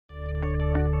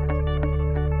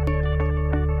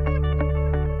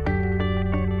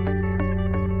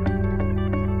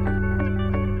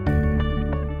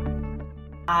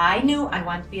I knew I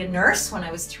wanted to be a nurse when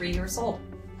I was 3 years old.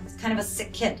 I was kind of a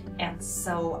sick kid, and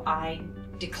so I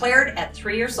declared at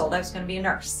 3 years old I was going to be a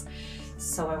nurse.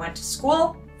 So I went to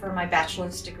school for my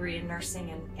bachelor's degree in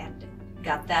nursing and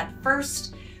got that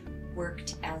first.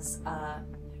 Worked as a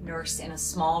nurse in a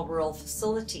small rural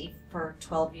facility for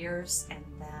 12 years and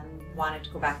then wanted to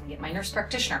go back and get my nurse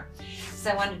practitioner. So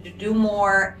I wanted to do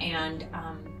more and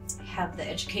have the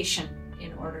education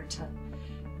in order to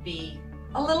be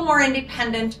a little more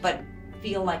independent, but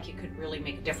feel like you could really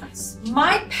make a difference.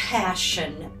 My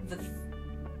passion, the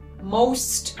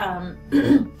most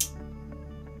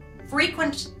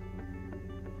frequent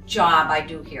job I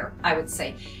do here, I would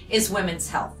say, is women's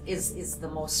health. Is the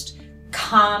most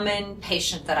common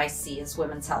patient that I see is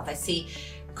women's health. I see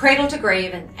cradle to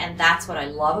grave, and that's what I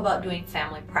love about doing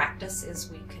family practice, is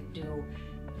we can do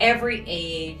every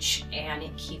age, and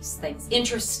it keeps things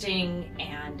interesting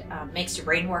and makes your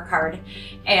brain work hard.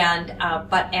 And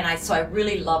so I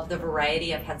really love the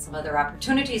variety. I've had some other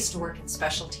opportunities to work in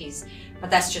specialties, but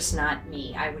that's just not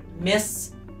me. I would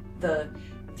miss the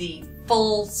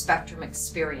full spectrum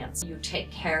experience. You take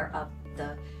care of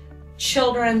the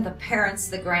children, the parents,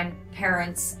 the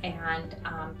grandparents, and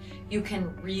you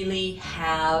can really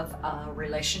have a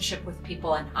relationship with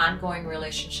people, an ongoing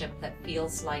relationship that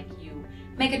feels like you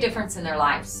make a difference in their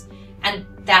lives. And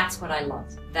that's what I love.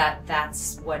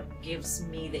 That's what gives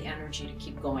me the energy to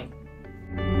keep going.